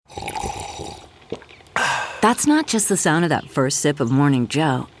That's not just the sound of that first sip of Morning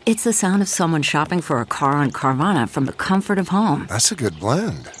Joe. It's the sound of someone shopping for a car on Carvana from the comfort of home. That's a good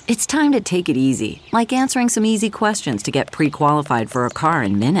blend. It's time to take it easy, like answering some easy questions to get pre-qualified for a car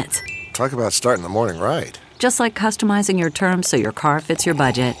in minutes. Talk about starting the morning right. Just like customizing your terms so your car fits your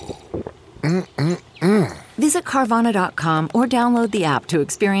budget. Visit Carvana.com or download the app to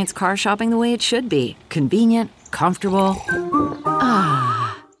experience car shopping the way it should be. Convenient, comfortable.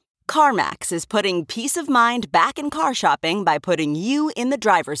 CarMax is putting peace of mind back in car shopping by putting you in the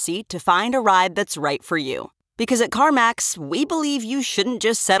driver's seat to find a ride that's right for you. Because at CarMax, we believe you shouldn't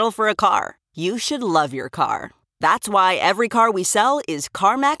just settle for a car. You should love your car. That's why every car we sell is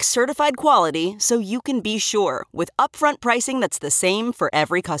CarMax certified quality, so you can be sure with upfront pricing that's the same for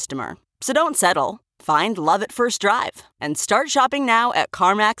every customer. So don't settle. Find love at first drive and start shopping now at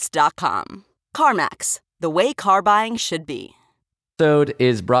CarMax.com. CarMax, the way car buying should be. Episode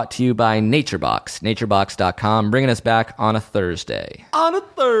is brought to you by NatureBox. NatureBox.com, bringing us back on a Thursday. On a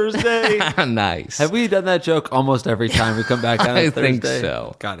Thursday. Nice. Have we done that joke almost every time we come back on a Thursday? I think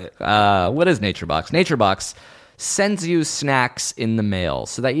so. Got it. What is NatureBox? NatureBox sends you snacks in the mail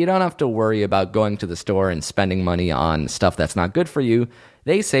so that you don't have to worry about going to the store and spending money on stuff that's not good for you.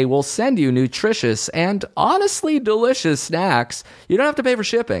 They say we'll send you nutritious and honestly delicious snacks. You don't have to pay for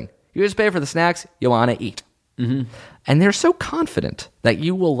shipping. You just pay for the snacks you want to eat. Mm-hmm. And they're so confident that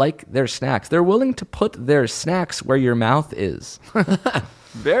you will like their snacks. They're willing to put their snacks where your mouth is.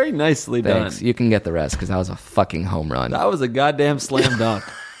 Very nicely Thanks. done. You can get the rest because that was a fucking home run. That was a goddamn slam dunk.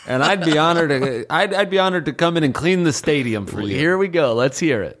 And I'd be honored to I'd be honored to come in and clean the stadium for you. Here we go. Let's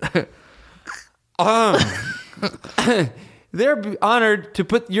hear it. They're honored to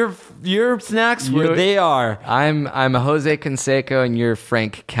put your snacks where they are. I'm Jose Canseco and you're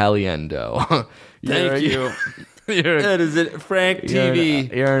Frank Caliendo. Thank you. That is it, Frank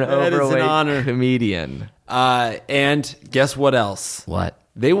TV. You're an that overweight is an honor. comedian. And guess what else? What?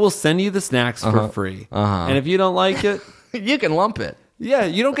 They will send you the snacks for free. And if you don't like it, You can lump it. yeah,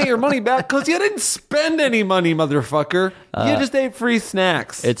 you don't get your money back because you didn't spend any money, motherfucker. You just ate free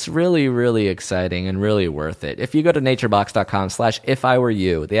snacks. It's really, really exciting and really worth it. If you go to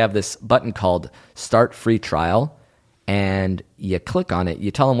naturebox.com/ifiwereyou, they have this button called Start Free Trial, and you click on it. You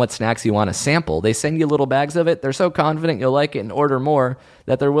tell them what snacks you want to sample. They send you little bags of it. They're so confident you'll like it and order more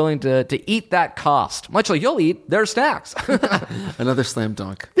that they're willing to eat that cost, much like you'll eat their snacks. Another slam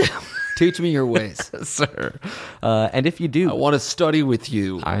dunk. Teach me your ways. Sir. And if you do... I want to study with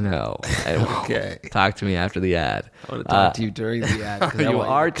you. I know. Okay. Talk to me after the ad. I want to talk to you during the ad. 'cause I You want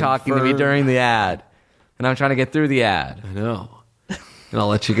are to talking to me confirm. during the ad. And I'm trying to get through the ad. I know. And I'll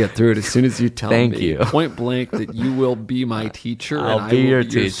let you get through it as soon as you tell Thank me you. point blank that you will be my teacher. I'll and be I will your be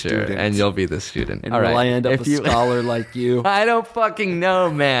your teacher, student. and you'll be the student. And All will right. I end up If a scholar like you? I don't fucking know,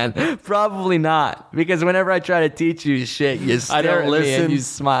 man. Probably not. Because whenever I try to teach you shit, you stare don't at me listen. and you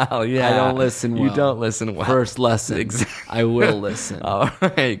smile. Yeah. I don't listen well. You don't listen well. First lesson. Exactly. I will listen. All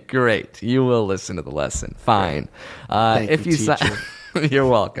right, great. You will listen to the lesson. Fine. Thank if you, you teacher. You're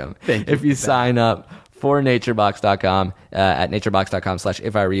welcome. Thank you If you for that. sign up for naturebox.com at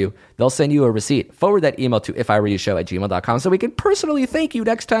naturebox.com/ifiwereyou, they'll send you a receipt. Forward that email to ifiwereyoushow@gmail.com so we can personally thank you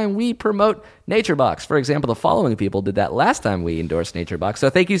next time we promote NatureBox. For example, the following people did that last time we endorsed NatureBox. So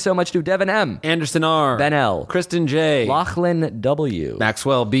thank you so much to Devin M., Anderson R. Ben L., Kristen J. Lachlan W.,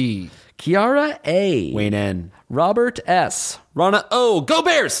 Maxwell B. Kiara A., Wayne N. Robert S. Rana O. Go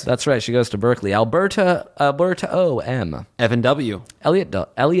Bears! That's right, she goes to Berkeley. Alberta O. M. Evan W.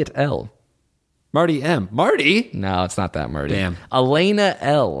 Elliot L. Marty M. Marty? No, it's not that Marty. Damn. Elena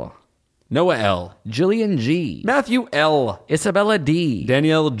L. Noah L. Jillian G. Matthew L. Isabella D.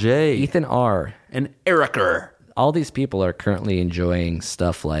 Danielle J. Ethan R. and Ericer. All these people are currently enjoying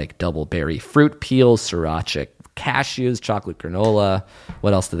stuff like double berry fruit peel, sriracha cashews, chocolate granola.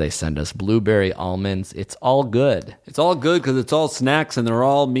 What else do they send us? Blueberry almonds. It's all good. It's all good because it's all snacks and they're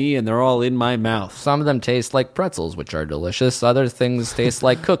all me and they're all in my mouth. Some of them taste like pretzels, which are delicious. Other things taste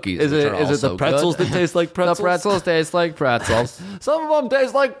like cookies. Is which it are the also pretzels good. that taste like pretzels? The pretzels taste like pretzels. Some of them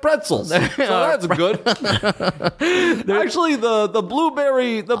taste like pretzels, so that's good. Actually, the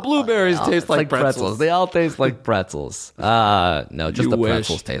blueberries taste like pretzels. They all taste like pretzels. No, just You the wish.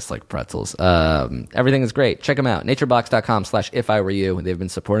 pretzels taste like pretzels. Everything is great. Check them out. naturebox.com/ifiwereyou. They've been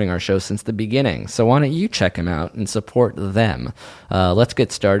supporting our show since the beginning. So why don't you check them out and support them? Let's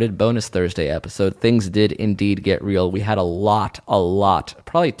get started. Bonus Thursday episode. Things did indeed get real. We had a lot,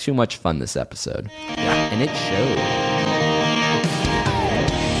 probably too much fun this episode. Yeah. And it showed.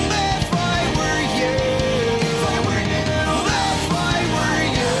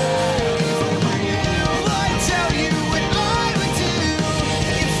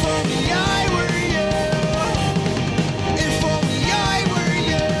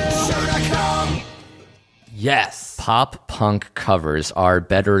 Yes. Pop punk covers are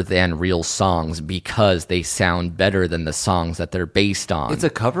better than real songs because they sound better than the songs that they're based on. It's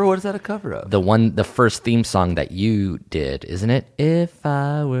a cover? What is that a cover of? The first theme song that you did, isn't it? If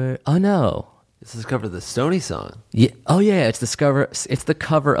I were... Oh, no. This is a cover of the Stoney song. Yeah. Oh, yeah. It's the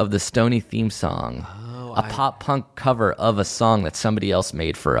cover of the Stoney theme song. A pop punk cover of a song that somebody else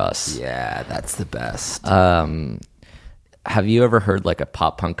made for us. Yeah, that's the best. Have you ever heard like a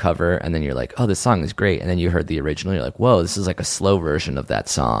pop punk cover and then you're like, oh, this song is great, and then you heard the original, you're like, whoa, this is like a slow version of that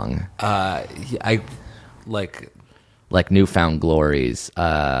song. I like Newfound Glories.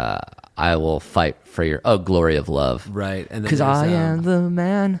 I will fight for your glory of love. Right, and because I am the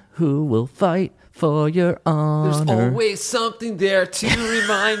man who will fight for your honor. There's always something there to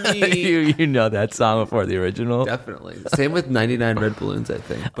remind me. you know that song before the original? Definitely. Same with 99 Red Balloons, I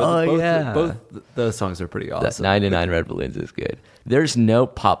think. Both those songs are pretty awesome. 99 Red Balloons is good. There's no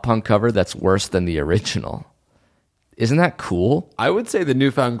pop punk cover that's worse than the original. Isn't that cool? I would say the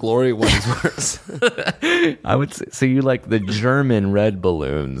Newfound Glory one is worse. I would say, so you like the German Red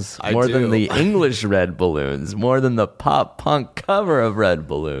Balloons more than the English Red Balloons, more than the pop punk cover of Red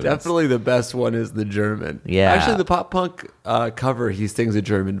Balloons. Definitely the best one is the German. Yeah. Actually, the pop punk cover, he sings a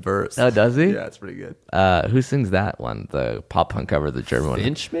German verse. Oh, does he? Yeah, it's pretty good. Who sings that one? The pop punk cover, the German one?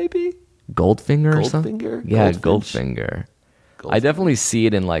 Finch, maybe? Goldfinger or something? Goldfinger? Yeah, Goldfinch. Goldfinger. I definitely see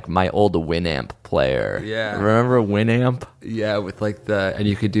it in like my old Winamp player. Yeah. Remember Winamp? Yeah, with like and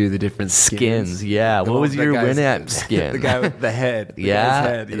you could do the different skins. Yeah. What was your Winamp skin? The guy with the head.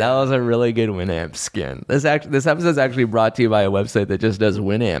 Yeah, that was a really good Winamp skin. This episode is actually brought to you by a website that just does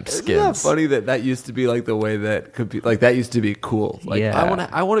Winamp skins. Isn't that funny that used to be like the way that could be, like that used to be cool. Like yeah.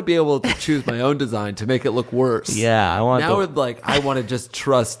 I want to be able to choose my own design to make it look worse. Yeah, I want I want to just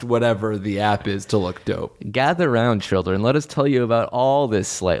trust whatever the app is to look dope. Gather around, children. Let us tell you about all this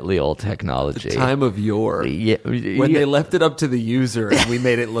slightly old technology. The time of yore. Yeah, when they left it up to the user and we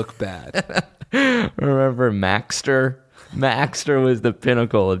made it look bad. Remember Maxter? Maxter was the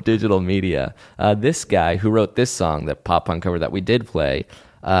pinnacle of digital media. This guy who wrote this song, that pop punk cover that we did play,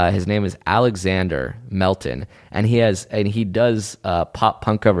 his name is Alexander Melton, and he does pop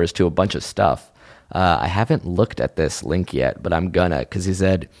punk covers to a bunch of stuff. I haven't looked at this link yet, but I'm gonna, because he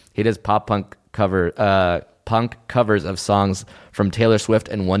said he does pop punk covers of songs from Taylor Swift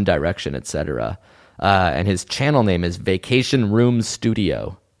and One Direction, etc. And his channel name is Vacation Room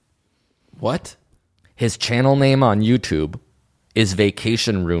Studio. What? His channel name on YouTube is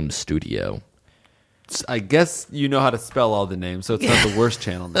Vacation Room Studio. I guess you know how to spell all the names, so it's not the worst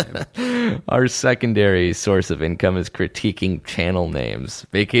channel name. Our secondary source of income is critiquing channel names.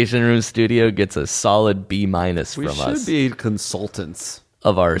 Vacation Room Studio gets a solid B- from us. We should be consultants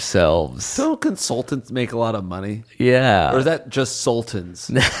of ourselves. Don't consultants make a lot of money? Yeah. Or is that just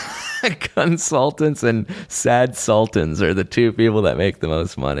sultans? Consultants and sad sultans are the two people that make the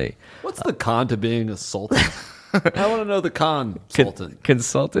most money. What's the con to being a sultan? I want to know the sultan.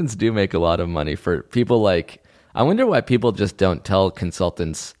 Consultants do make a lot of money for people like... I wonder why people just don't tell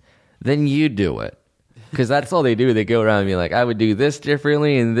consultants, then you do it. Because that's all they do. They go around and be like, I would do this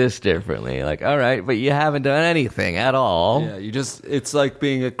differently and this differently. Like, all right, but you haven't done anything at all. Yeah, it's like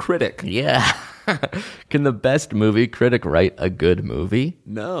being a critic. Yeah. Can the best movie critic write a good movie?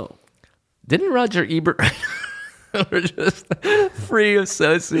 No. Didn't Roger Ebert... We're just free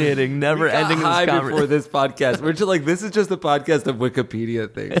associating, never ending this conversation. Before this podcast, we're just like, this is just a podcast of Wikipedia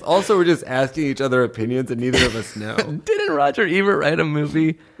things. Also, we're just asking each other opinions, and neither of us know. Didn't Roger Ebert write a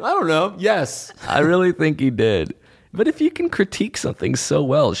movie? I don't know. Yes, I really think he did. But if you can critique something so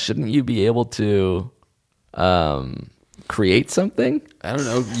well, shouldn't you be able to create something? I don't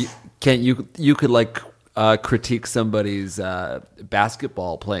know. You could like critique somebody's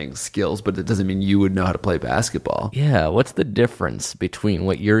basketball playing skills, but it doesn't mean you would know how to play basketball. Yeah, what's the difference between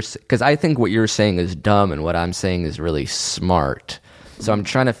what you're... Because I think what you're saying is dumb and what I'm saying is really smart. So I'm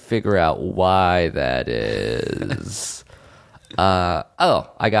trying to figure out why that is. I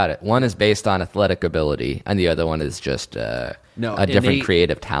got it. One is based on athletic ability, and the other one is just a different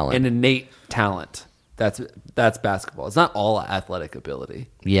creative talent. An innate talent. That's basketball. It's not all athletic ability.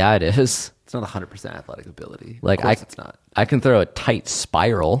 Yeah, it is. It's not 100% athletic ability. Like, of course it's not. I can throw a tight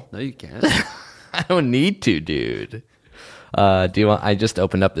spiral. No, you can't. I don't need to, dude. Do you want? I just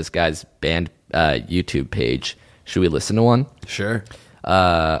opened up this guy's band YouTube page. Should we listen to one? Sure.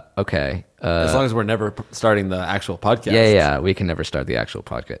 Okay. As long as we're never starting the actual podcast. Yeah. We can never start the actual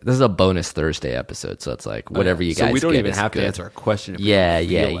podcast. This is a bonus Thursday episode, so it's like whatever you guys. So we don't get even is have good. to answer a question. Yeah.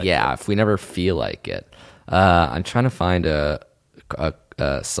 If we never feel like it, I'm trying to find a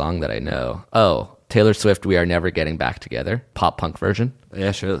song that I know. Oh, Taylor Swift, "We Are Never Getting Back Together," pop punk version.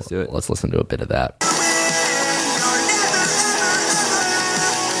 Yeah, sure. Let's do it. Let's listen to a bit of that.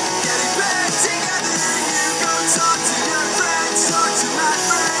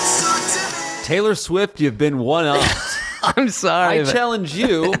 Taylor Swift, you've been one-upped. I'm sorry. I challenge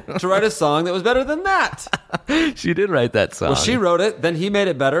you to write a song that was better than that. She did write that song. Well, she wrote it, then he made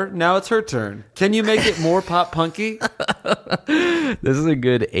it better. Now it's her turn. Can you make it more pop punky? This is a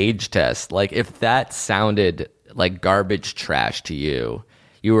good age test. Like, if that sounded like garbage trash to you,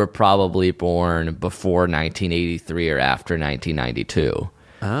 you were probably born before 1983 or after 1992.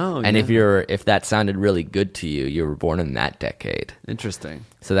 Oh, and if that sounded really good to you, you were born in that decade. Interesting.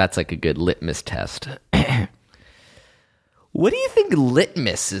 So that's like a good litmus test. What do you think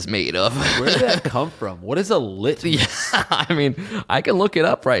litmus is made of? Where did that come from? What is a litmus? Yeah, I mean, I can look it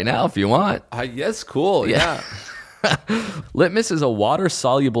up right now if you want. Yes, cool. Yeah. Litmus is a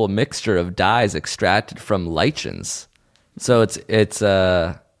water-soluble mixture of dyes extracted from lichens. So it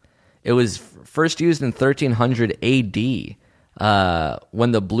was first used in 1300 AD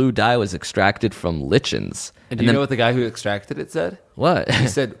when the blue dye was extracted from lichens. And do you know what the guy who extracted it said? What? He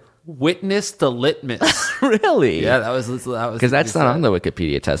said, "Witness the litmus." Really? Yeah, that was because that's not on the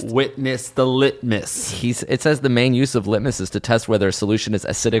Wikipedia test. Witness the litmus. It says the main use of litmus is to test whether a solution is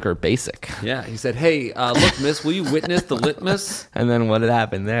acidic or basic. Yeah, he said, "Hey, litmus, will you witness the litmus?" And then what had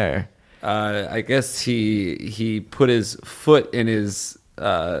happened there? I guess he put his foot in his.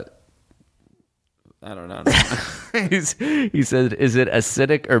 I don't know. He said, "Is it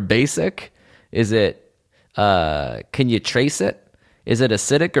acidic or basic? Is it? Can you trace it? Is it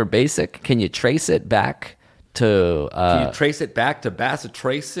acidic or basic? Can you trace it back to? Can you trace it back to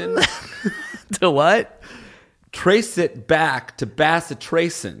bacitracin? To what? Trace it back to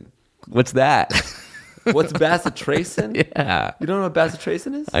bacitracin. What's that? What's bacitracin? Yeah, you don't know what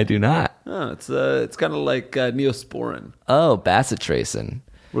bacitracin is? I do not. Oh, it's kind of like Neosporin. Oh, bacitracin.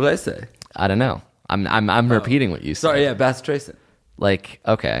 What did I say? I don't know. I'm repeating what you said. Sorry, yeah, bacitracin. Like,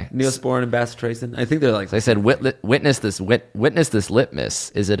 okay, Neosporin and bacitracin. I think they're like. So I said, witness this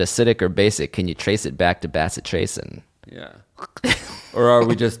litmus. Is it acidic or basic? Can you trace it back to bacitracin? Yeah. Or are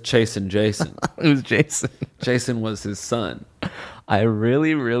we just chasing Jason? Who's Jason? Jason was his son. I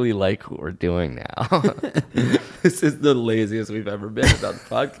really, really like what we're doing now. This is the laziest we've ever been about the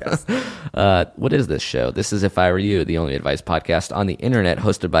podcast. What is this show? This is If I Were You, the only advice podcast on the internet,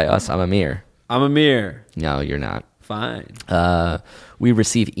 hosted by us. I'm Amir. I'm Amir. No, you're not. Fine. We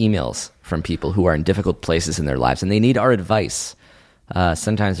receive emails from people who are in difficult places in their lives, and they need our advice.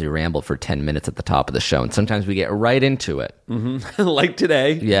 Sometimes we ramble for 10 minutes at the top of the show, and sometimes we get right into it. Mm-hmm. Like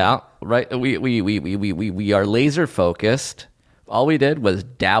today. Yeah, right. We are laser focused. All we did was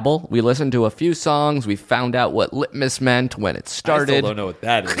dabble. We listened to a few songs. We found out what litmus meant when it started. I still don't know what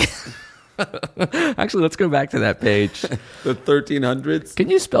that is. Actually, let's go back to that page. The 1300s. Can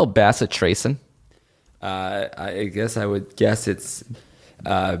you spell bacitracin? I guess I would guess it's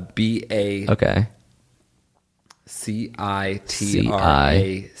B-A... Okay. C-I-T-R-A-C-I-N.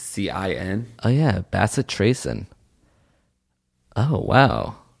 Oh, yeah, bacitracin. Oh,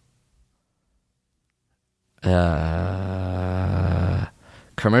 wow.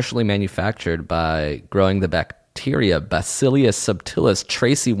 Commercially manufactured by growing the bacteria Bacillus subtilis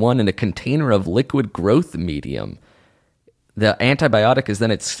tracy-1 in a container of liquid growth medium. The antibiotic is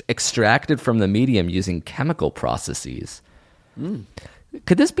then extracted from the medium using chemical processes.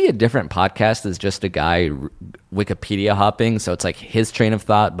 Could this be a different podcast as just a guy Wikipedia hopping? So it's like his train of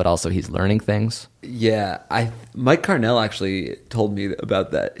thought, but also he's learning things? Yeah. Mike Carnell actually told me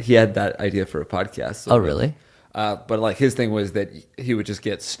about that. He had that idea for a podcast. So really? But like his thing was that he would just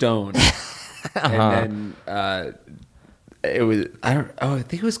get stoned. And then it was, I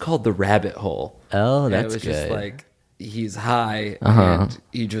think it was called The Rabbit Hole. Oh, that's good. And it was just like, he's high and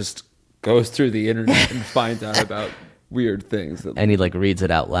he just goes through the internet and finds out about weird things. And he like reads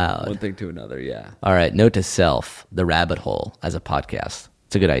it out loud. One thing to another, yeah. All right, note to self, The Rabbit Hole as a podcast.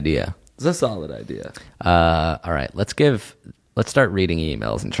 It's a good idea. It's a solid idea. All right, let's start reading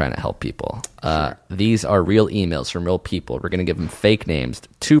emails and trying to help people. Sure. These are real emails from real people. We're going to give them fake names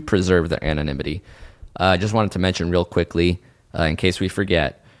to preserve their anonymity. I just wanted to mention real quickly, in case we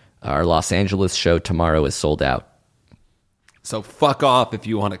forget, our Los Angeles show tomorrow is sold out. So fuck off if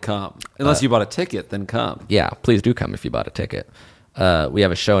you want to come. Unless you bought a ticket, then come. Yeah, please do come if you bought a ticket. We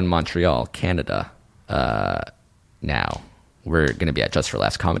have a show in Montreal, Canada, now. We're going to be at Just for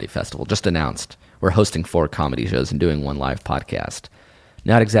Laughs Comedy Festival. Just announced. We're hosting 4 comedy shows and doing 1 live podcast.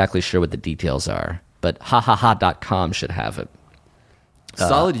 Not exactly sure what the details are, but hahaha.com should have it.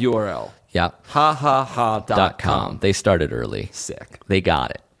 Solid URL. Yeah. hahaha.com. They started early. Sick. They got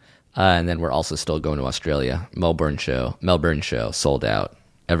it. And then we're also still going to Australia. Melbourne show, sold out.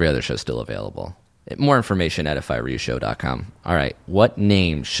 Every other show still available. More information at ifiwereyou.com. All right, what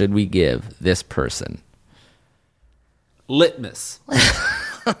name should we give this person? Litmus.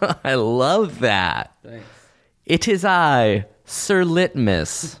 I love that. Thanks. It is I, Sir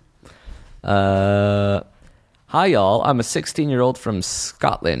Litmus. Hi, y'all. I'm a 16-year-old from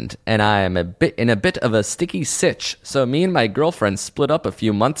Scotland, and I am in a bit of a sticky sitch. So me and my girlfriend split up a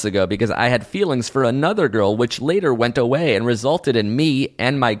few months ago because I had feelings for another girl, which later went away and resulted in me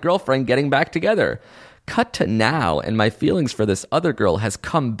and my girlfriend getting back together. Cut to now, and my feelings for this other girl has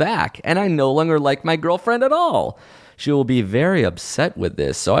come back, and I no longer like my girlfriend at all. She will be very upset with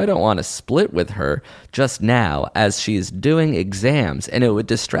this, so I don't want to split with her just now, as she's doing exams, and it would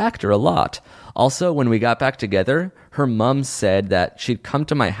distract her a lot. Also, when we got back together, her mom said that she'd come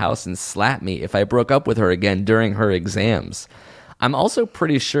to my house and slap me if I broke up with her again during her exams. I'm also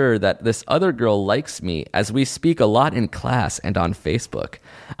pretty sure that this other girl likes me, as we speak a lot in class and on Facebook.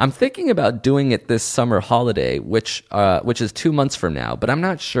 I'm thinking about doing it this summer holiday, which is 2 months from now, but I'm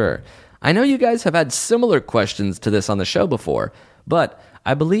not sure. I know you guys have had similar questions to this on the show before, but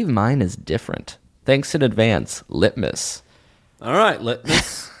I believe mine is different. Thanks in advance, Litmus. All right,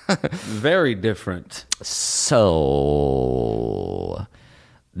 Litmus. Very different. So,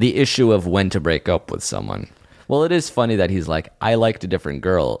 the issue of when to break up with someone. Well, it is funny that he's like, I liked a different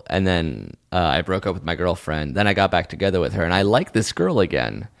girl, and then I broke up with my girlfriend, then I got back together with her, and I like this girl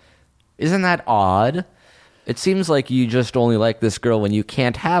again. Isn't that odd? It seems like you just only like this girl when you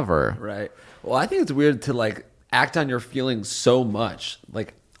can't have her. Right. Well, I think it's weird to like act on your feelings so much.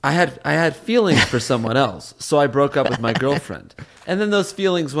 Like I had feelings for someone else, so I broke up with my girlfriend. And then those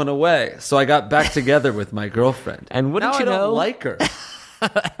feelings went away, so I got back together with my girlfriend. And wouldn't now you I don't know? like her.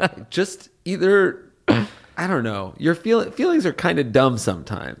 Just either I don't know. Your feelings are kind of dumb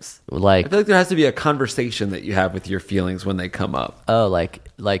sometimes. Like, I feel like there has to be a conversation that you have with your feelings when they come up. oh,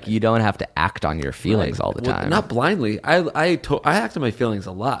 like you don't have to act on your feelings all the time. Well, not blindly. I act on my feelings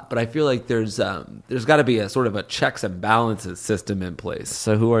a lot, but I feel like there's got to be a sort of a checks and balances system in place.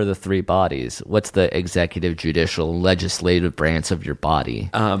 So who are the three bodies? What's the executive, judicial, legislative branch of your body?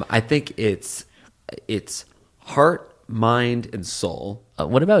 I think it's heart, mind, and soul.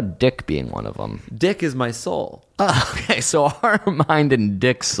 What about dick being one of them? Dick is my soul. Okay, so heart, mind, and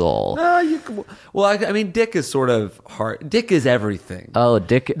dick soul. I mean, dick is sort of heart. Dick is everything.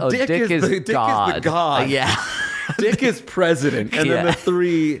 Dick is God. Dick is the God. Yeah. Dick is president, and then the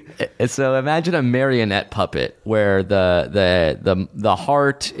three. So imagine a marionette puppet where the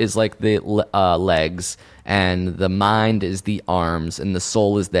heart is like the legs, and the mind is the arms, and the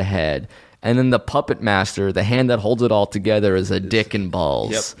soul is the head. And then the puppet master, the hand that holds it all together, is a dick and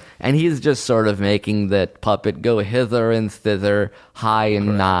balls. Yep. And he's just sort of making that puppet go hither and thither, high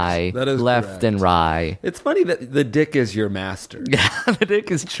and nigh, That is left correct. and right. It's funny that the dick is your master. Yeah, the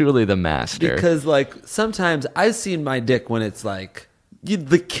dick is truly the master. Because, like, sometimes I've seen my dick when it's like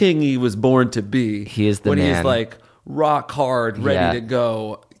the king he was born to be. He is the when man. he's like rock hard, ready Yeah. to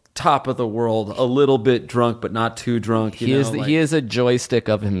go, top of the world, a little bit drunk but not too drunk. He is a joystick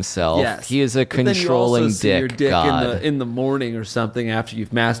of himself. Yes. He is a But then you controlling also see your dick dick god. in the morning or something after you've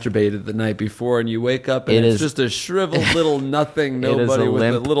masturbated the night before, and you wake up and It it's is- just a shriveled little nothing, It is nobody a with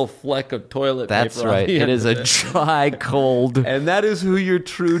a limp- little fleck of toilet That's paper on right. the It end is of a dry, cold. And that is who your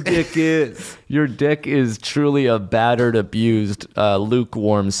true dick is. Your dick is truly a battered, abused,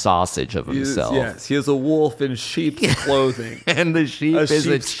 lukewarm sausage of himself. Yes, he is a wolf in sheep's clothing. And the sheep A is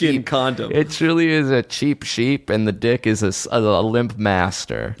a sheepskin cheap condom. It truly is a cheap sheep, and the dick is a limp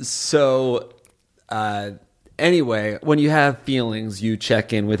master. So, anyway, when you have feelings, you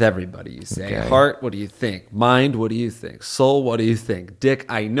check in with everybody. You say, Okay. heart, what do you think? Mind, what do you think? Soul, what do you think? Dick,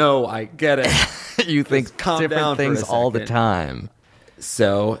 I know, I get it. You think calm down different for a things all the second. time.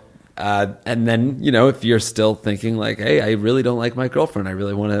 So, and then, if you're still thinking like, hey, I really don't like my girlfriend, I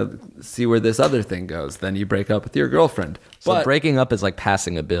really want to see where this other thing goes, then you break up with your girlfriend. So But breaking up is like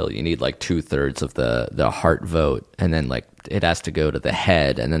passing a bill. You need like 2/3 of the heart vote, and then like it has to go to the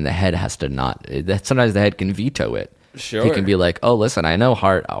head, and then the head has to not. Sometimes the head can veto it. Sure. He can be like, oh, listen, I know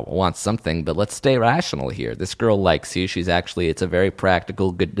heart wants something, but let's stay rational here. This girl likes you. It's a very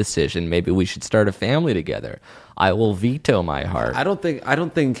practical, good decision. Maybe we should start a family together. I will veto my heart. I don't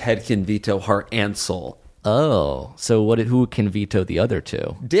think head can veto heart and soul. Oh, so who can veto the other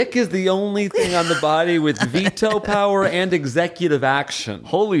two? Dick is the only thing on the body with veto power and executive action.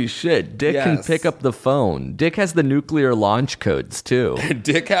 Holy shit, Dick can Yes. pick up the phone. Dick has the nuclear launch codes, too.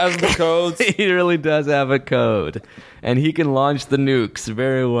 Dick has the codes. He really does have a code. And he can launch the nukes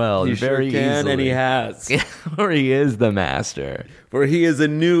very well, He very sure can, easily. and he has. Or he is the master. For he is a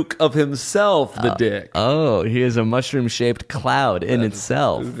nuke of himself, the dick. Oh, he is a mushroom-shaped cloud in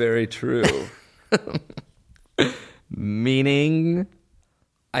itself. Very true. Meaning...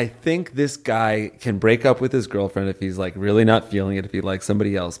 I think this guy can break up with his girlfriend if he's like really not feeling it, if he likes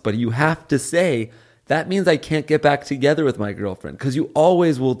somebody else. But you have to say, that means I can't get back together with my girlfriend, because you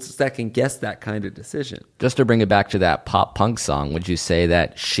always will second guess that kind of decision. Just to bring it back to that pop punk song, would you say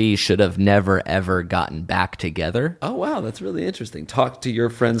that she should have never, ever gotten back together? Oh, wow. That's really interesting. Talk to your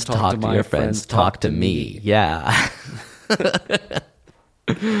friends, talk to my your friends, talk to me. Yeah.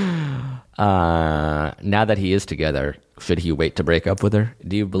 Now that he is together, should he wait to break up with her?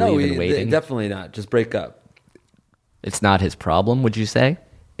 Do you believe in waiting? Definitely not. Just break up. It's not his problem, would you say?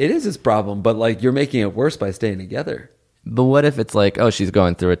 It is his problem, but like you're making it worse by staying together. But what if it's like, oh, she's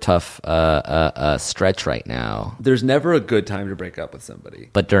going through a tough stretch right now? There's never a good time to break up with somebody.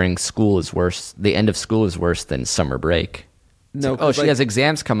 But during school is worse. The end of school is worse than summer break. No, like, she has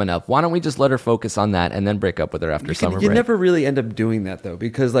exams coming up. Why don't we just let her focus on that and then break up with her after summer break? You never really end up doing that though,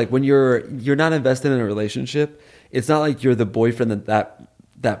 because like when you're not invested in a relationship, it's not like you're the boyfriend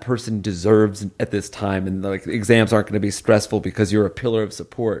that person deserves at this time, and like exams aren't going to be stressful because you're a pillar of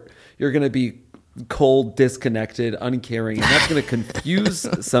support. You're going to be cold, disconnected, uncaring, and that's going to confuse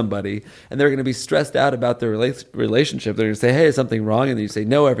somebody, and they're going to be stressed out about their relationship. They're going to say, hey, is something wrong? And then you say,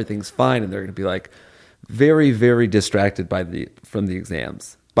 no, everything's fine, and they're going to be like very, very distracted from the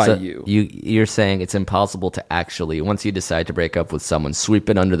exams by you. You're saying it's impossible to actually, once you decide to break up with someone, sweep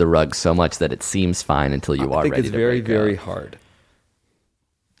it under the rug so much that it seems fine until you are ready to break up. I think it's very, very hard.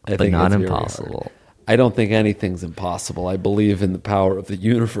 But not impossible. I don't think anything's impossible. I believe in the power of the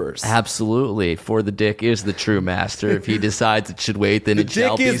universe. Absolutely. For the dick is the true master. If he decides it should wait, then it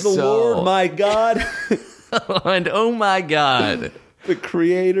shall be so. The dick is the Lord, my God. And oh my God. The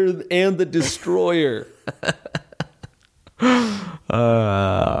creator and the destroyer.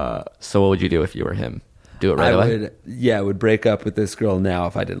 So what would you do if you were him? Do it right away? I would break up with this girl now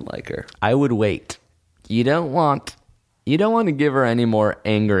if I didn't like her. I would wait. You don't want to give her any more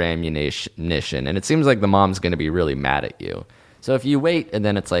anger ammunition, and it seems like the mom's going to be really mad at you. So if you wait and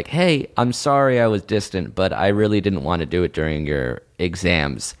then it's like, hey, I'm sorry I was distant, but I really didn't want to do it during your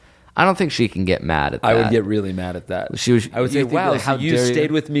exams, I don't think she can get mad at that. I would get really mad at that. I would say, wow, so you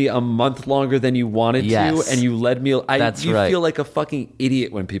stayed with me a month longer than you wanted to, and you led me. You feel like a fucking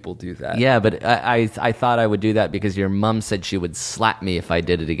idiot when people do that. Yeah, but I thought I would do that because your mom said she would slap me if I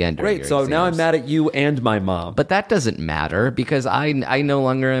did it again during your exams. Now I'm mad at you and my mom. But that doesn't matter because I no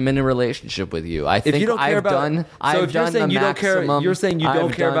longer am in a relationship with you. I think if you don't care you're saying you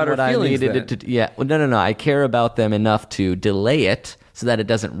don't care about her feelings. No. I care about them enough to delay it, so that it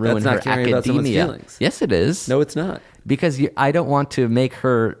doesn't ruin her academia. Yes, it is. No, it's not. Because I don't want to make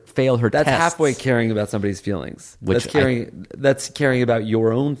her fail her tests. That's halfway caring about somebody's feelings. That's caring about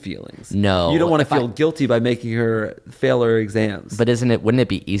your own feelings. No. You don't want to feel guilty by making her fail her exams. But wouldn't it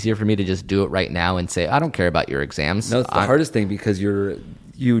be easier for me to just do it right now and say, I don't care about your exams? No, it's the hardest thing because you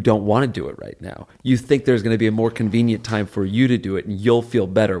don't want to do it right now. You think there's going to be a more convenient time for you to do it, and you'll feel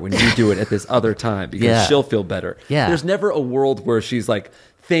better when you do it at this other time because she'll feel better. Yeah. There's never a world where she's like,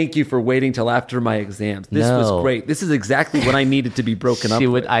 thank you for waiting till after my exams. This was great. This is exactly what I needed to be broken up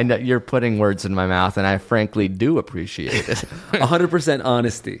with. I know you're putting words in my mouth, and I frankly do appreciate it. 100%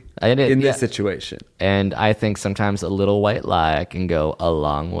 honesty in this situation. And I think sometimes a little white lie can go a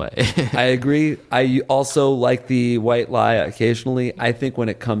long way. I agree. I also like the white lie occasionally. I think when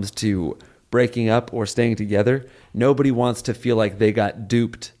it comes to breaking up or staying together, nobody wants to feel like they got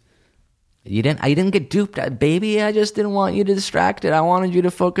duped. I didn't get duped, baby. I just didn't want you distracted. I wanted you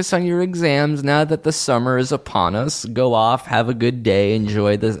to focus on your exams. Now that the summer is upon us, go off, have a good day,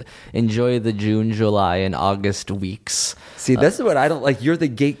 enjoy the June, July, and August weeks. See, this is what I don't like. You're the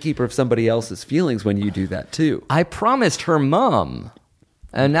gatekeeper of somebody else's feelings when you do that too. I promised her mom,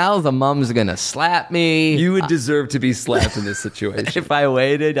 and now the mom's gonna slap me. You would deserve to be slapped in this situation. If I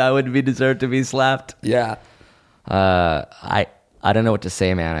waited, I would deserve to be slapped. Yeah. I don't know what to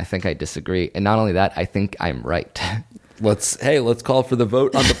say, man. I think I disagree. And not only that, I think I'm right. Let's call for the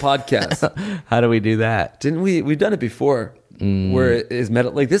vote on the podcast. How do we do that? Didn't we? We've done it before. Where it is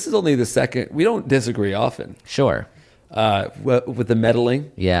like this is only the second. We don't disagree often. Sure. With the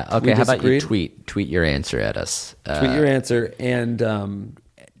meddling. Yeah. Okay. How about you tweet your answer at us? Tweet your answer and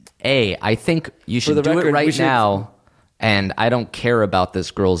I think you should do it right now. And I don't care about this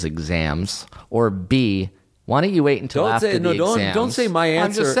girl's exams. Or B, why don't you wait until after the exams? Don't say my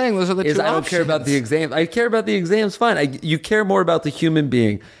answer. I'm just saying those are the two options. I don't care about the exams. I care about the exams. Fine. You care more about the human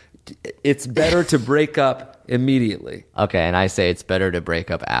being. It's better to break up immediately. Okay, and I say it's better to break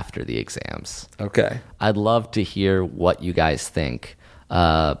up after the exams. Okay. I'd love to hear what you guys think.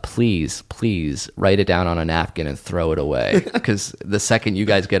 Please write it down on a napkin and throw it away. Because the second you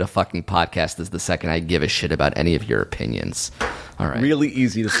guys get a fucking podcast is the second I give a shit about any of your opinions. All right. Really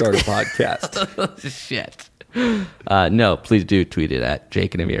easy to start a podcast. Shit. No, please do tweet it at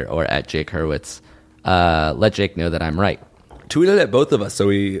Jake and Amir or at Jake Hurwitz. Let Jake know that I'm right. Tweet it at both of us so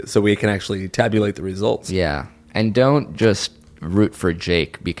we can actually tabulate the results. Yeah. And don't just root for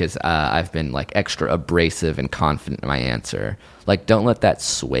Jake because I've been like extra abrasive and confident in my answer. Like, don't let that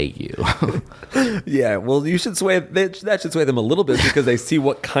sway you. Yeah, well, you should sway. That should sway them a little bit because they see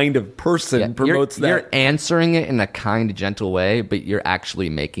what kind of person promotes that. You're answering it in a kind, gentle way, but you're actually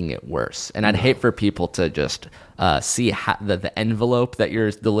making it worse. And I'd hate for people to just see the envelope that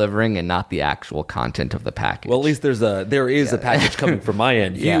you're delivering and not the actual content of the package. Well, at least there is a package coming from my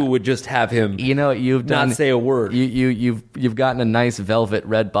end. You would just have him. You know what you've done? Not say a word. You've gotten a nice velvet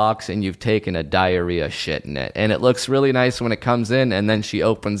red box and you've taken a diarrhea shit in it, and it looks really nice when it comes in, and then she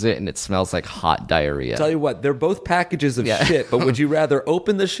opens it and it smells like hot diarrhea. Tell you what, they're both packages of shit. But would you rather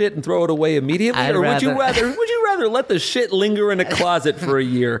open the shit and throw it away immediately, would you rather let the shit linger in a closet for a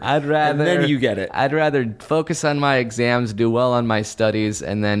year? And then you get it. I'd rather focus on my exams, do well on my studies,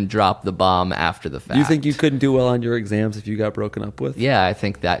 and then drop the bomb after the fact. You think you couldn't do well on your exams if you got broken up with? Yeah, I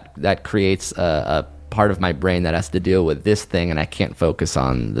think that creates a part of my brain that has to deal with this thing, and I can't focus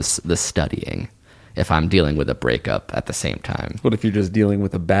on the studying if I'm dealing with a breakup at the same time. What if you're just dealing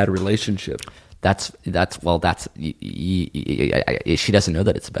with a bad relationship? She doesn't know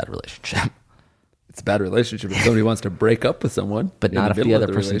that it's a bad relationship. It's a bad relationship if somebody wants to break up with someone. But not if the other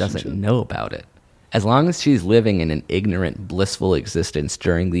person doesn't know about it. As long as she's living in an ignorant, blissful existence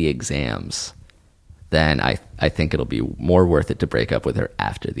during the exams, then I think it'll be more worth it to break up with her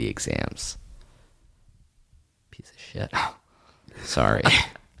after the exams. Piece of shit. Sorry.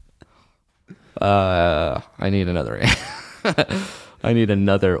 I need another I need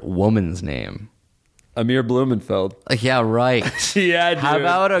another woman's name. Amir Blumenfeld. Yeah, right. Yeah, dude. How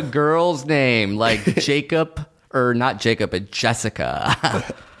about a girl's name like Jacob, or not Jacob, but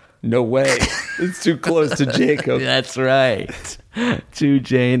Jessica? No way. It's too close to Jacob. That's right. 2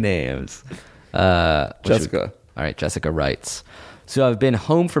 J names. Jessica. All right, Jessica writes. So I've been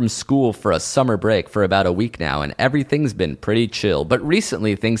home from school for a summer break for about a week now, and everything's been pretty chill. But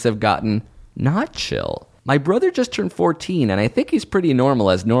recently, things have gotten not chill. My brother just turned 14, and I think he's pretty normal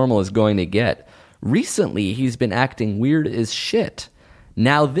is going to get. Recently, he's been acting weird as shit.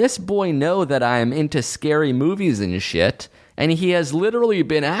 Now, this boy know that I am into scary movies and shit, and he has literally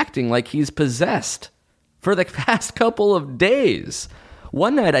been acting like he's possessed for the past couple of days.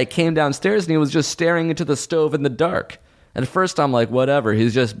 One night, I came downstairs, and he was just staring into the stove in the dark. At first, I'm like, whatever,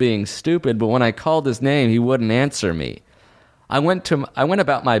 he's just being stupid, but when I called his name, he wouldn't answer me. I went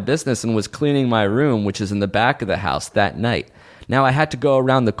about my business and was cleaning my room, which is in the back of the house, that night. Now I had to go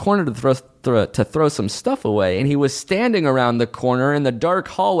around the corner to throw some stuff away, and he was standing around the corner in the dark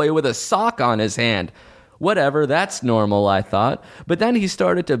hallway with a sock on his hand. Whatever, that's normal, I thought. But then he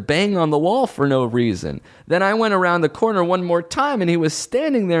started to bang on the wall for no reason. Then I went around the corner one more time, and he was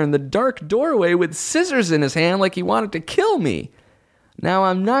standing there in the dark doorway with scissors in his hand like he wanted to kill me. Now,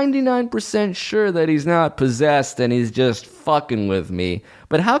 I'm 99% sure that he's not possessed and he's just fucking with me.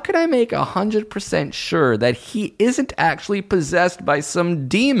 But how can I make 100% sure that he isn't actually possessed by some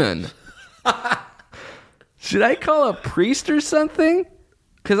demon? Should I call a priest or something?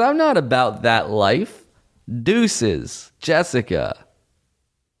 Because I'm not about that life. Deuces. Jessica.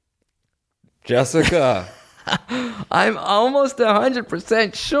 I'm almost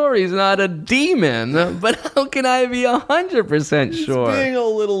 100% sure he's not a demon, but how can I be 100% sure? He's being a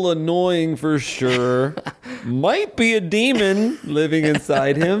little annoying for sure. Might be a demon living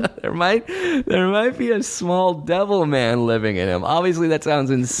inside him. There might be a small devil man living in him. Obviously, that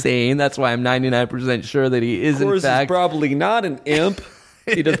sounds insane. That's why I'm 99% sure that he is, of course, in fact... he's probably not an imp.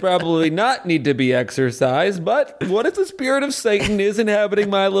 He does probably not need to be exorcised, but what if the spirit of Satan is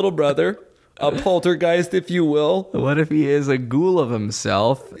inhabiting my little brother? A poltergeist, if you will. What if he is a ghoul of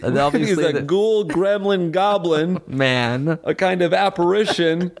himself? And obviously he's a ghoul, gremlin, goblin. Man. A kind of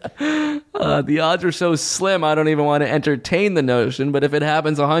apparition. The odds are so slim, I don't even want to entertain the notion, but if it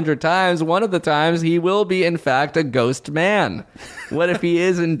happens 100 times, one of the times he will be, in fact, a ghost man. What if he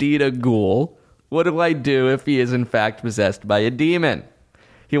is indeed a ghoul? What do I do if he is, in fact, possessed by a demon?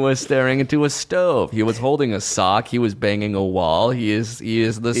 He was staring into a stove. He was holding a sock. He was banging a wall. He is the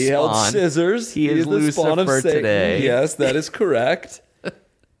spawn. He held scissors. He is the spawn of Lucifer Satan. today. Yes, that is correct.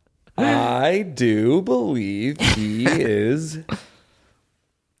 I do believe he's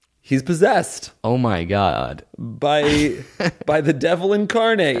possessed. Oh my God. By the devil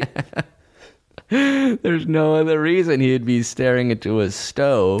incarnate. There's no other reason he'd be staring into a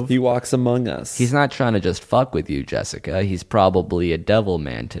stove. He walks among us. He's not trying to just fuck with you, Jessica. He's probably a devil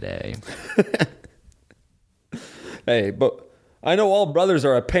man today. Hey, but I know all brothers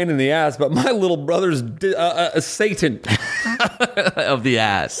are a pain in the ass, but my little brother's Satan. Of the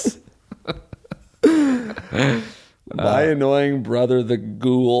ass. My annoying brother, the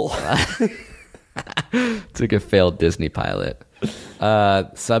ghoul. It's like a failed Disney pilot.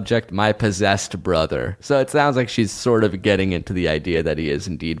 Subject, my possessed brother. So it sounds like she's sort of getting into the idea that he is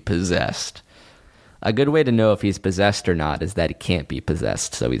indeed possessed. A good way to know if he's possessed or not is that he can't be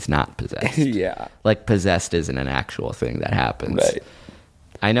possessed, so he's not possessed. Yeah. Like possessed isn't an actual thing that happens. Right.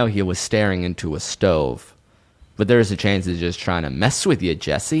 I know he was staring into a stove, but there's a chance he's just trying to mess with you,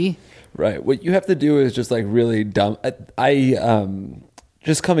 Jesse. Right. What you have to do is just like really dumb. I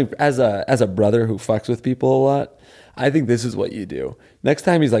just coming as a brother who fucks with people a lot. I think this is what you do. Next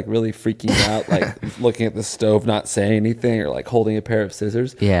time he's like really freaking out, like looking at the stove, not saying anything, or like holding a pair of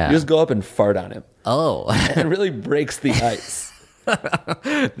scissors. Yeah. You just go up and fart on him. Oh. It really breaks the ice.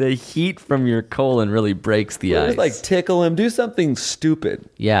 The heat from your colon really breaks the ice. Just like tickle him. Do something stupid.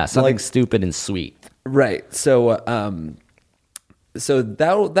 Yeah, something like, stupid and sweet. Right. So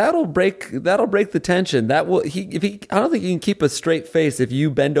that'll break the tension. That will I don't think he can keep a straight face if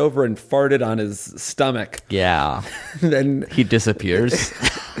you bend over and farted on his stomach. Yeah. Then He disappears.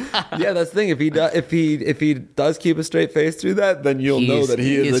 yeah, that's the thing. If he does keep a straight face through that, then you'll know that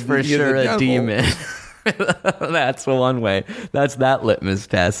he is for sure a demon. That's the one way. That's that litmus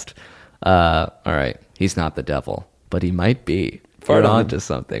test. All right. He's not the devil, but he might be. Fart on onto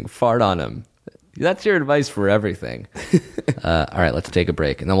something. Fart on him. That's your advice for everything. All right, let's take a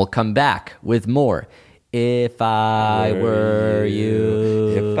break, and then we'll come back with more. If I were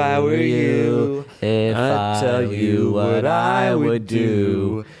you, if I were you, if I'd tell you what I would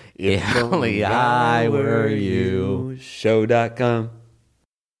do. If only I were you. Show.com.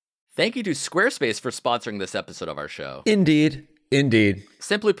 Thank you to Squarespace for sponsoring this episode of our show. Indeed.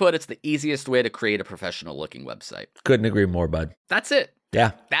 Simply put, it's the easiest way to create a professional-looking website. Couldn't agree more, bud. That's it.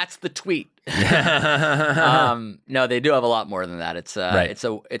 Yeah. That's the tweet. No, they do have a lot more than that.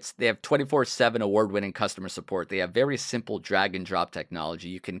 They have 24/7 award-winning customer support. They have very simple drag and drop technology.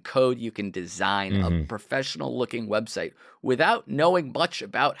 You can code, you can design a professional-looking website without knowing much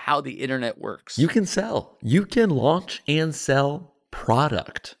about how the internet works. You can sell. You can launch and sell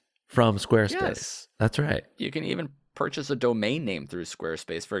product from Squarespace. Yes. That's right. You can even purchase a domain name through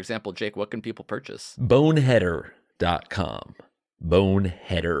Squarespace. For example, Jake, what can people purchase? Boneheader.com.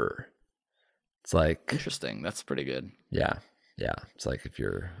 Boneheader. It's like Interesting. That's pretty good. Yeah. It's like if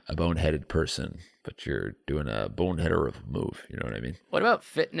you're a boneheaded person, but you're doing a boneheader move. You know what I mean? What about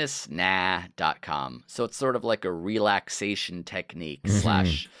fitnessnah.com? So it's sort of like a relaxation technique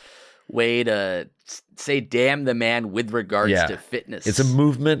slash way to say damn the man with regards to fitness. It's a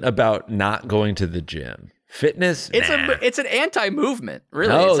movement about not going to the gym. Fitness? It's an anti-movement,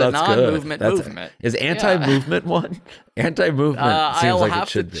 really. Oh, it's a that's non-movement good. movement. Is anti-movement one? Anti-movement seems I'll like have it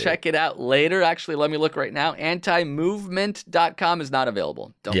should to be. check it out later. Actually, let me look right now. Antimovement.com is not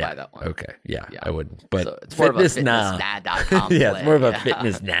available. Don't buy that one. Okay. Yeah, I wouldn't. But So it's more of a fitness fitnessnah.com yeah, play. it's more of a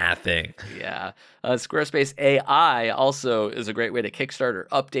fitness thing. Yeah. Squarespace AI also is a great way to kickstart or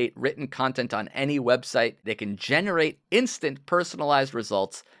update written content on any website. They can generate instant personalized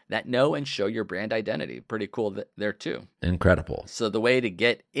results that know and show your brand identity. Pretty cool there too. Incredible. So the way to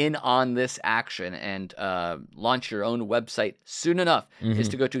get in on this action and launch your own website soon enough is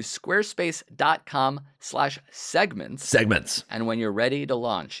to go to squarespace.com/segments. Segments. And when you're ready to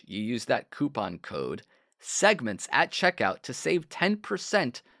launch, you use that coupon code segments at checkout to save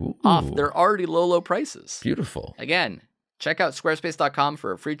 10% off their already low prices. Beautiful. Again, check out squarespace.com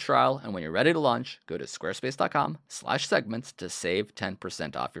for a free trial. And when you're ready to launch, go to squarespace.com/segments to save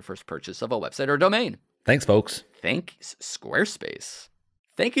 10% off your first purchase of a website or domain. Thanks, folks. Thanks, Squarespace.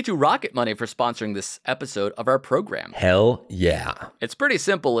 Thank you to Rocket Money for sponsoring this episode of our program. Hell yeah. It's pretty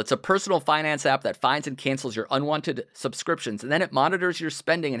simple. It's a personal finance app that finds and cancels your unwanted subscriptions, and then it monitors your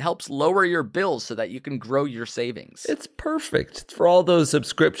spending and helps lower your bills so that you can grow your savings. It's perfect. It's for all those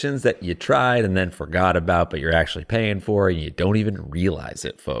subscriptions that you tried and then forgot about, but you're actually paying for and you don't even realize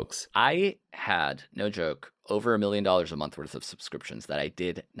it, folks. I had, no joke, over $1 million a month worth of subscriptions that I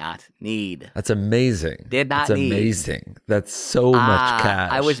did not need. That's amazing. Did not That's need. amazing. That's so much cash.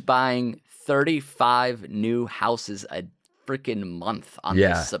 I was buying 35 new houses a freaking month on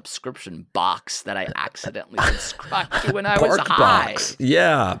this subscription box that I accidentally subscribed to when I was high.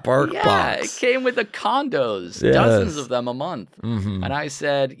 Yeah, Bark Yeah, Box. it came with the condos, Yes. dozens of them a month. And I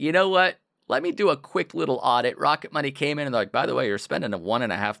said, you know what? Let me do a quick little audit. Rocket Money came in and they're like, by the way, you're spending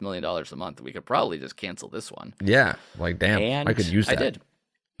 $1.5 million a month. We could probably just cancel this one. Yeah, like damn, And I could use that. I did.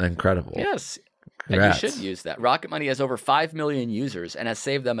 Incredible. Yes. Congrats. And you should use that. Rocket Money has over 5 million users and has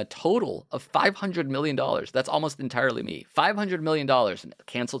saved them a total of $500 million. That's almost entirely me. $500 million in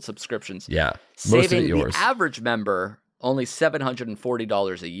canceled subscriptions. Yeah. Most of it Saving yours. the average member only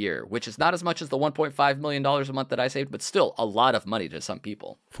 $740 a year, which is not as much as the $1.5 million a month that I saved, but still a lot of money to some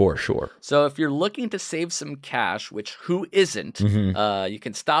people. For sure. So if you're looking to save some cash, which who isn't, you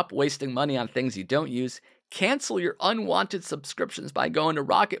can stop wasting money on things you don't use. Cancel your unwanted subscriptions by going to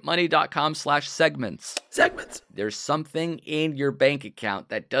rocketmoney.com/segments. Segments. There's something in your bank account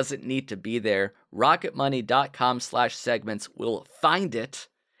that doesn't need to be there. Rocketmoney.com/segments will find it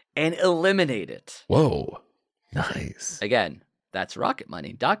and eliminate it. Whoa. Nice. Again, that's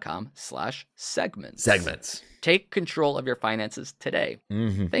rocketmoney.com/segments. Segments. Take control of your finances today.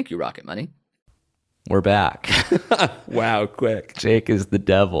 Thank you, Rocket Money. We're back. Wow, quick. Jake is the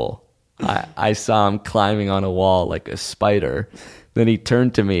devil. I saw him climbing on a wall like a spider. Then he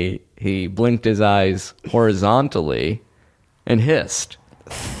turned to me, he blinked his eyes horizontally, and hissed.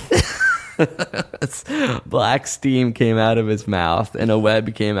 Black steam came out of his mouth, and a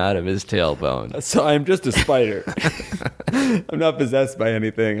web came out of his tailbone. So I'm just a spider. I'm not possessed by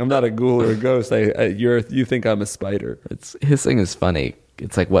anything. I'm not a ghoul or a ghost. You think I'm a spider. Hissing is funny.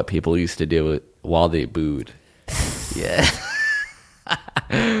 It's like what people used to do while they booed. Yeah.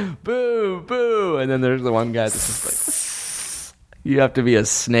 Boo, boo. And then there's the one guy that's just like, you have to be a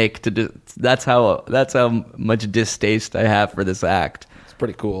snake to do. That's how much distaste I have for this act. It's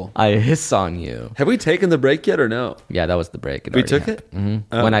pretty cool. I hiss on you. Have we taken the break yet or no? Yeah, that was the break. We took it?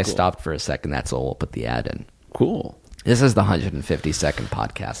 Oh, When I cool. stopped for a second, that's all. We'll put the ad in. Cool. This is the 152nd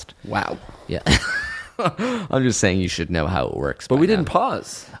podcast. Wow. Yeah. I'm just saying you should know how it works. But by we now. didn't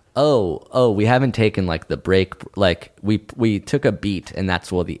pause. Oh, we haven't taken like the break. Like we took a beat, and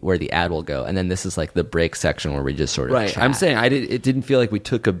that's where the ad will go. And then this is like the break section where we just sort of Right. chat. I'm saying it didn't feel like we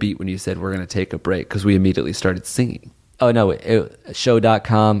took a beat when you said we're going to take a break because we immediately started singing. Oh no,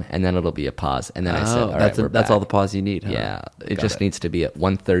 show.com, and then it'll be a pause, and then I said, all right, that's all the pause you need. Huh? Yeah, it just needs to be at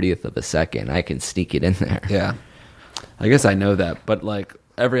 1/30th of a second. I can sneak it in there. Yeah. I guess I know that, but like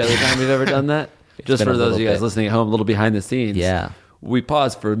every other time we've ever done that, just been for a those of little you guys bit. listening at home, a little behind the scenes. Yeah. We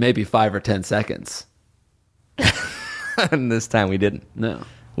paused for maybe 5 or 10 seconds. And this time we didn't. No.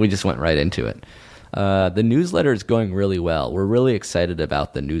 We just went right into it. The newsletter is going really well. We're really excited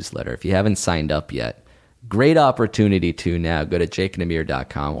about the newsletter. If you haven't signed up yet, great opportunity to now go to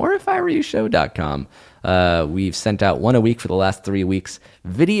jakeandamir.com or ifiwereyoushow.com. We've sent out one a week for the last 3 weeks.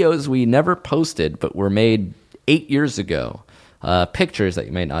 Videos we never posted but were made 8 years ago. Pictures that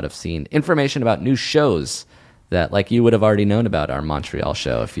you may not have seen. Information about new shows that like you would have already known about our Montreal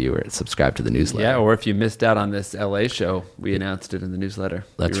show if you were subscribed to the newsletter. Yeah, or if you missed out on this LA show, we announced it in the newsletter.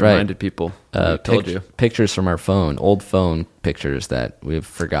 That's we right. reminded people. We told you. Pictures from our phone, old phone pictures that we've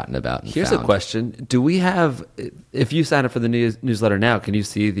forgotten about. And Here's found. a question. Do we have, if you sign up for the newsletter now, can you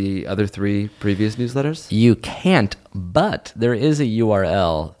see the other 3 previous newsletters? You can't, but there is a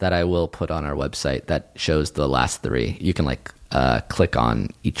URL that I will put on our website that shows the last 3. You can like click on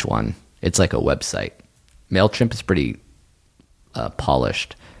each one. It's like a website. MailChimp is pretty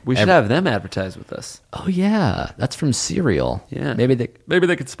polished. We should have them advertise with us. Oh yeah, that's from Serial. Yeah. Maybe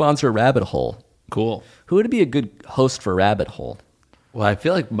they could sponsor Rabbit Hole. Cool. Who would be a good host for Rabbit Hole? Well, I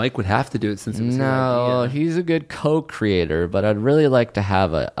feel like Mike would have to do it since it was his No, idea. he's a good co-creator, but I'd really like to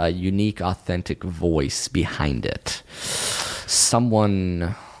have a unique, authentic voice behind it.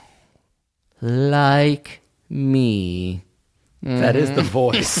 Someone like me. That is the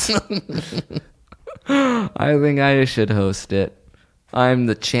voice. I think I should host it. I'm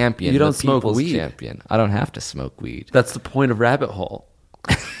the champion. You don't the smoke people's weed. champion. I don't have to smoke weed. That's the point of Rabbit Hole.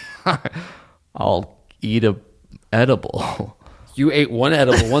 I'll eat a edible. You ate one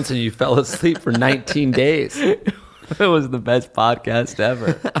edible once and you fell asleep for 19 days. It was the best podcast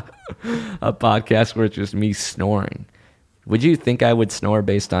ever. A podcast where it's just me snoring. Would you think I would snore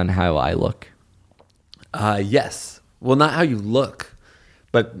based on how I look? Yes. Well, not how you look,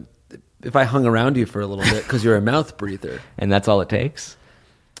 but if I hung around you for a little bit because you're a mouth breather. And that's all it takes?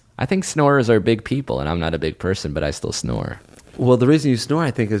 I think snorers are big people, and I'm not a big person, but I still snore. Well, the reason you snore,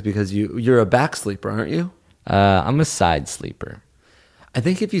 I think, is because you're a back sleeper, aren't you? I'm a side sleeper. I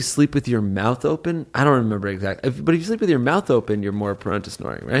think if you sleep with your mouth open, I don't remember exactly, but if you sleep with your mouth open, you're more prone to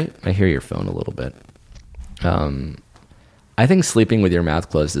snoring, right? I hear your phone a little bit. I think sleeping with your mouth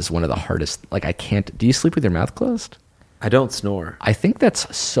closed is one of the hardest. Like, I can't. Do you sleep with your mouth closed? I don't snore. I think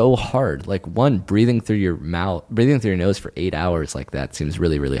that's so hard. Like, one, breathing through your nose for 8 hours like that seems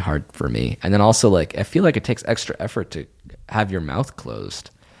really, really hard for me. And then also, like, I feel like it takes extra effort to have your mouth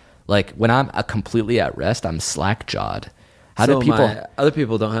closed. Like, when I'm completely at rest, I'm slack-jawed. How do people... Other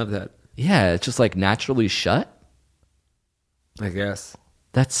people don't have that. Yeah, it's just like naturally shut. I guess.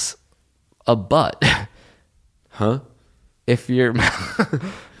 That's a butt. Huh? If you're...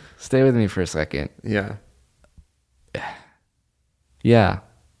 Stay with me for a second. Yeah. Yeah,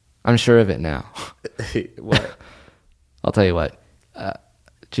 I'm sure of it now. What? I'll tell you what.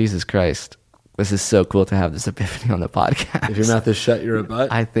 Jesus Christ. This is so cool to have this epiphany on the podcast. If your mouth is shut, you're a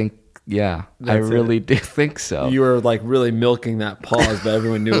butt? I think, yeah. I That's really it. do think so. You were like really milking that pause, but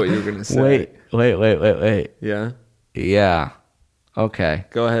everyone knew what you were going to say. Wait. Yeah? Yeah. Okay.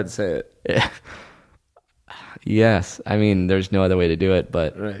 Go ahead, say it. Yes. I mean, there's no other way to do it,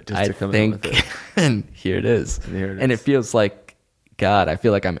 but Right, just I to come in think, with it. and here it is. And here it And it is. feels like, God, I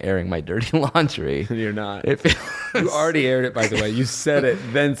feel like I'm airing my dirty laundry. You're not. It feels, You already aired it, by the way. You said it,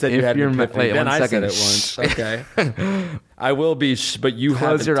 then said you If had an you're- epiphany. wait, Then one I second. said it once. Okay. I will be, but you Close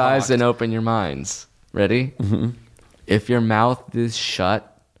haven't your eyes talked. and open your minds. Ready? Mm-hmm. If your mouth is shut,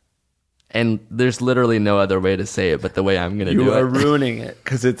 and there's literally no other way to say it but the way I'm going to do You are it. ruining it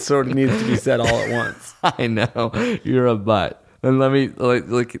because it sort of needs to be said all at once. I know. You're a butt. And let me,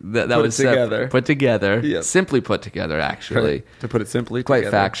 like that Put was it together. Put together. Yep. Simply put together, actually. Right. To put it simply, Quite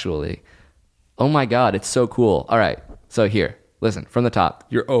together. factually. Oh my God, it's so cool. All right. So here, listen, from the top.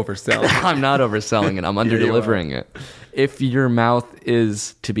 You're overselling. I'm not overselling it. I'm you under-delivering it. If your mouth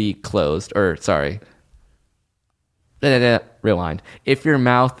is to be closed, or sorry. Rewind. If your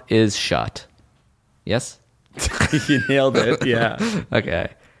mouth is shut. Yes? You nailed it. Yeah. Okay.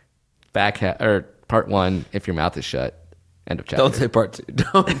 Or part one, if your mouth is shut. End of chapter. Don't say part two.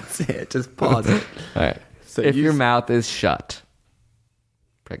 Don't say it. Just pause it. All right. So if you your s- mouth is shut.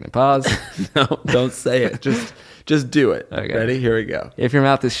 Pregnant pause. No, don't say it. Just do it. Okay. Ready? Here we go. If your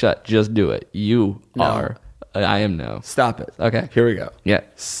mouth is shut, just do it. You No. are. I am no. Stop it. Okay. Here we go. Yeah.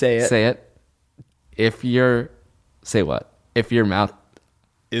 Say it. Say it. If you're. Say what? If your mouth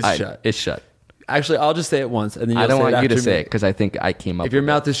Is shut. is shut. Actually, I'll just say it once, and then you'll I don't say want it you to after say me. it because I think I came up If your with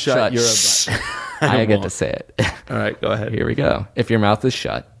mouth it. is shut, you're a Shh. butt. I get to won't. say it. All right, go ahead. Here we go. If your mouth is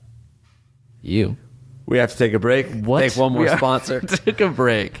shut, you. We have to take a break. What? Take one more We are- sponsor. Take a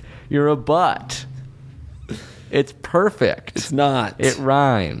break. You're a butt. It's perfect. It's not. It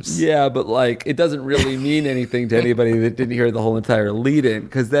rhymes. Yeah, but like it doesn't really mean anything to anybody that didn't hear the whole entire lead in,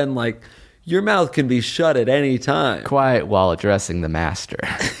 because then like your mouth can be shut at any time. Quiet while addressing the master.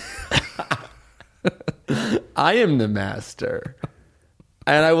 I am the master,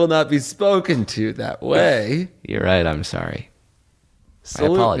 and I will not be spoken to that way. You're right. I'm sorry.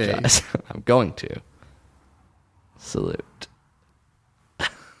 Salute I me. apologize. I'm going to. Salute.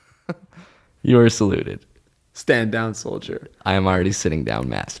 You are saluted. Stand down, soldier. I am already sitting down,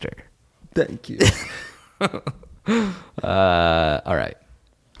 master. Thank you. All right.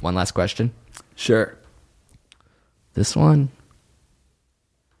 One last question. Sure. This one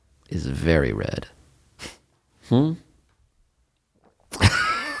is very red. All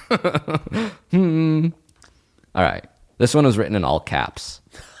right. This one was written in all caps.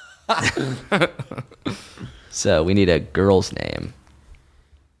 So we need a girl's name.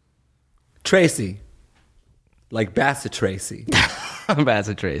 Tracy. Like Bassett Tracy.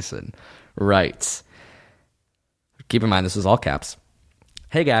 Bassett Trayson writes. Keep in mind, this is all caps.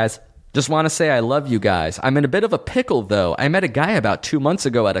 Hey guys, just want to say I love you guys. I'm in a bit of a pickle though. I met a guy about 2 months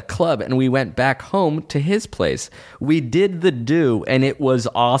ago at a club and we went back home to his place. We did the do and it was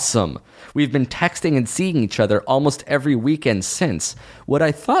awesome. We've been texting and seeing each other almost every weekend since. What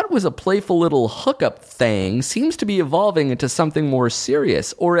I thought was a playful little hookup thing seems to be evolving into something more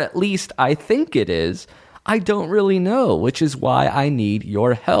serious, or at least I think it is. I don't really know, which is why I need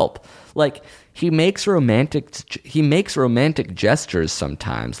your help. Like, he makes romantic gestures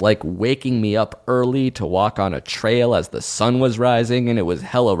sometimes, like waking me up early to walk on a trail as the sun was rising, and it was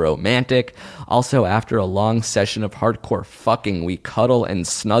hella romantic. Also, after a long session of hardcore fucking, we cuddle and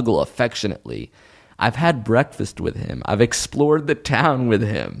snuggle affectionately. I've had breakfast with him. I've explored the town with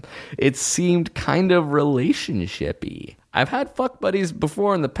him. It seemed kind of relationship-y. I've had fuck buddies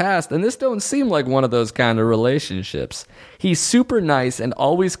before in the past, and this don't seem like one of those kind of relationships. He's super nice and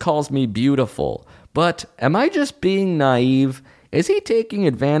always calls me beautiful. But am I just being naive? Is he taking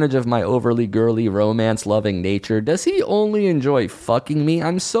advantage of my overly girly, romance-loving nature? Does he only enjoy fucking me?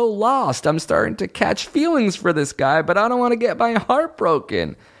 I'm so lost. I'm starting to catch feelings for this guy, but I don't want to get my heart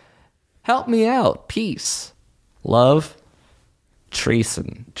broken. Help me out. Peace. Love,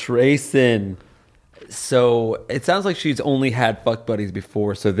 Trayson. Trayson. So it sounds like she's only had fuck buddies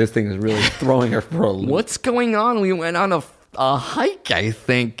before, so this thing is really throwing her for a loop. What's going on? We went on a a hike, I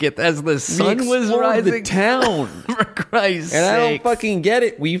think, as the sun was explored rising. the town. For Christ's And I don't sake. fucking get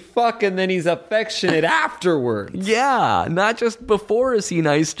it. We fuck and then he's affectionate afterwards. Yeah, not just before is he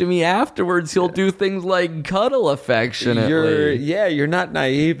nice to me. Afterwards, he'll do things like cuddle affectionately. You're not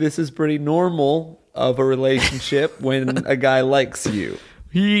naive. This is pretty normal of a relationship when a guy likes you.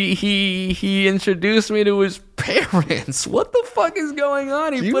 He introduced me to his parents. What the fuck is going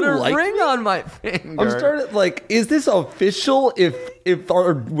on? He Do you put a like ring me? on my finger. I'm started like, is this official? If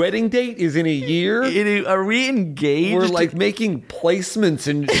our wedding date is in a year, Are we engaged? we're like making placements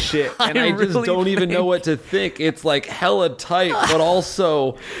and shit, and I just really don't even know think- what to think. It's like hella tight, but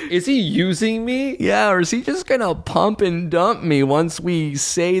also, is he using me? Yeah, or is he just gonna pump and dump me once we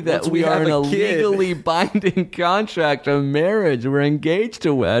say that Once we we are have in a a kid? legally binding contract of marriage? We're engaged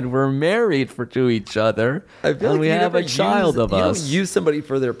to wed. We're married to each other. I feel and like we you have never a child of you us. don't use somebody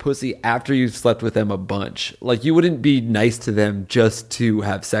for their pussy after you've slept with them a bunch. Like you wouldn't be nice to them just to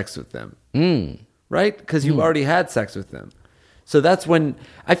have sex with them, right? Because you've already had sex with them. So that's when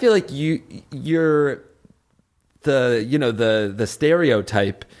I feel like you're the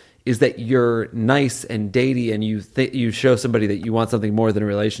stereotype is that you're nice and datey and you show somebody that you want something more than a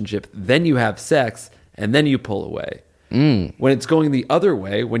relationship. Then you have sex and then you pull away. When it's going the other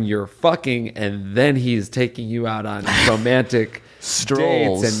way, when you're fucking and then he's taking you out on romantic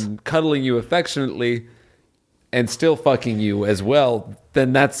Strolls. dates and cuddling you affectionately and still fucking you as well,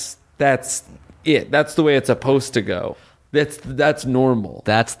 then that's it. That's the way it's supposed to go. That's normal.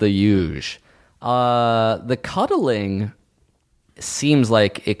 That's the huge. The cuddling seems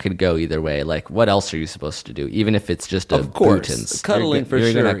like it could go either way. Like, what else are you supposed to do? Even if it's just a Of course, bootins. cuddling for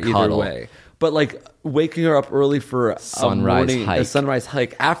You're sure gonna either cuddle. way. But like waking her up early for a sunrise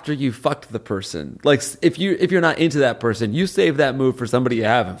hike after you fucked the person. Like if you're not into that person, you save that move for somebody you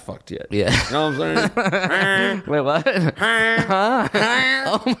haven't fucked yet. Yeah. You know what I'm saying? Wait, what? Huh?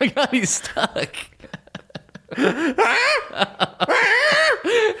 Oh my god, he's stuck.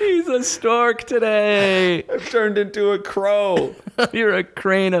 He's a stork today. I've turned into a crow. You're a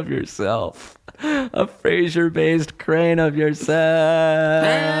crane of yourself. A Frasier-based crane of yourself.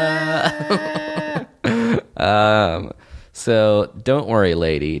 So don't worry,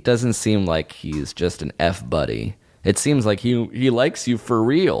 lady. It doesn't seem like he's just an F buddy. It seems like he likes you for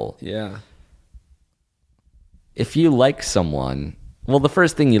real. Yeah. If you like someone, well, the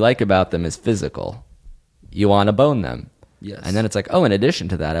first thing you like about them is physical. You want to bone them. Yes. And then it's like, oh, in addition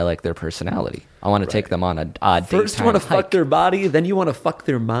to that, I like their personality. I want to take them on an odd First you daytime want to fuck hike. their body, then you want to fuck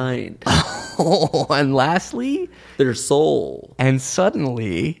their mind, Oh, and lastly, their soul, and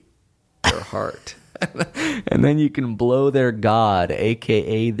suddenly, their heart. and then you can blow their god,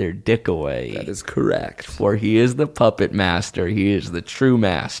 a.k.a. their dick away. That is correct. For he is the puppet master. He is the true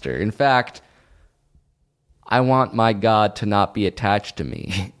master. In fact, I want my god to not be attached to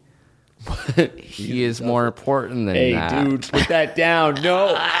me. He is more important than Hey, that. dude, put that down.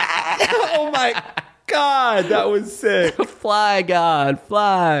 No. Oh my God, that was sick. Fly, God,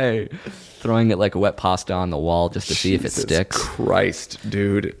 fly. Throwing it like a wet pasta on the wall just to see if it Jesus sticks. Christ,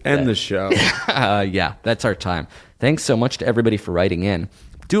 dude. End the show. Yeah, that's our time. Thanks so much to everybody for writing in.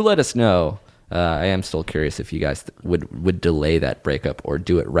 Do let us know. I am still curious if you guys would delay that breakup or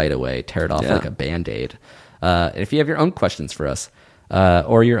do it right away, tear it off Yeah. like a Band-Aid. If you have your own questions for us,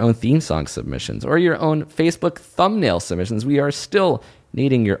 or your own theme song submissions, or your own Facebook thumbnail submissions, we are still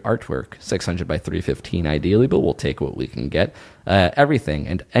needing your artwork, 600 by 315 ideally, but we'll take what we can get. Everything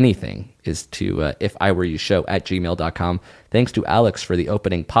and anything is to ifereyoushow@gmail.com. Thanks to Alex for the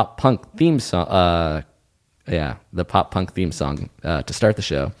opening pop-punk theme song. The pop-punk theme song to start the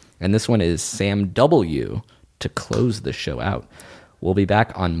show. And this one is Sam W. to close the show out. We'll be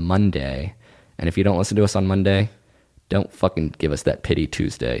back on Monday. And if you don't listen to us on Monday, don't fucking give us that pity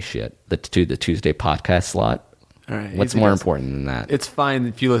Tuesday shit. The Tuesday podcast slot. All right. What's more important than that? It's fine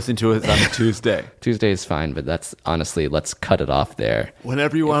if you listen to us on a Tuesday. Tuesday is fine, but that's honestly, let's cut it off there.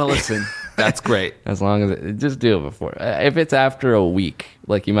 Whenever you want to listen, that's great. As long as just do it before. If it's after a week,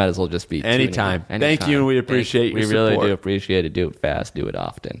 like you might as well just be Anytime. tuning in. Thank you, and we appreciate We your really support. do appreciate it. Do it fast. Do it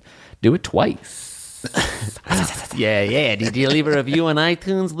often. Do it twice. Yeah. Did you leave a review on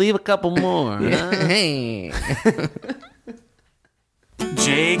iTunes? Leave a couple more. Hey.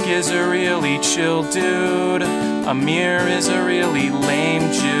 Jake is a really chill dude. Amir is a really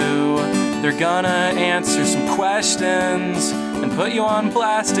lame Jew. They're gonna answer some questions and put you on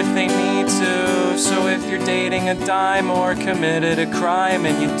blast if they need to. So if you're dating a dime or committed a crime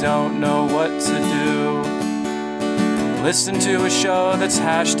and you don't know what to do, listen to a show that's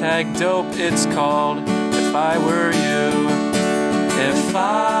hashtag dope. It's called If I Were You. If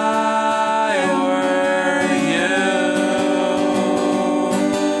I Were You.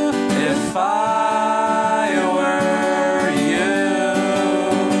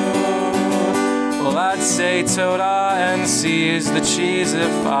 soda and sees the cheese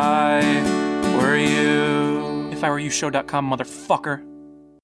if I were you. If I were you, show.com, motherfucker.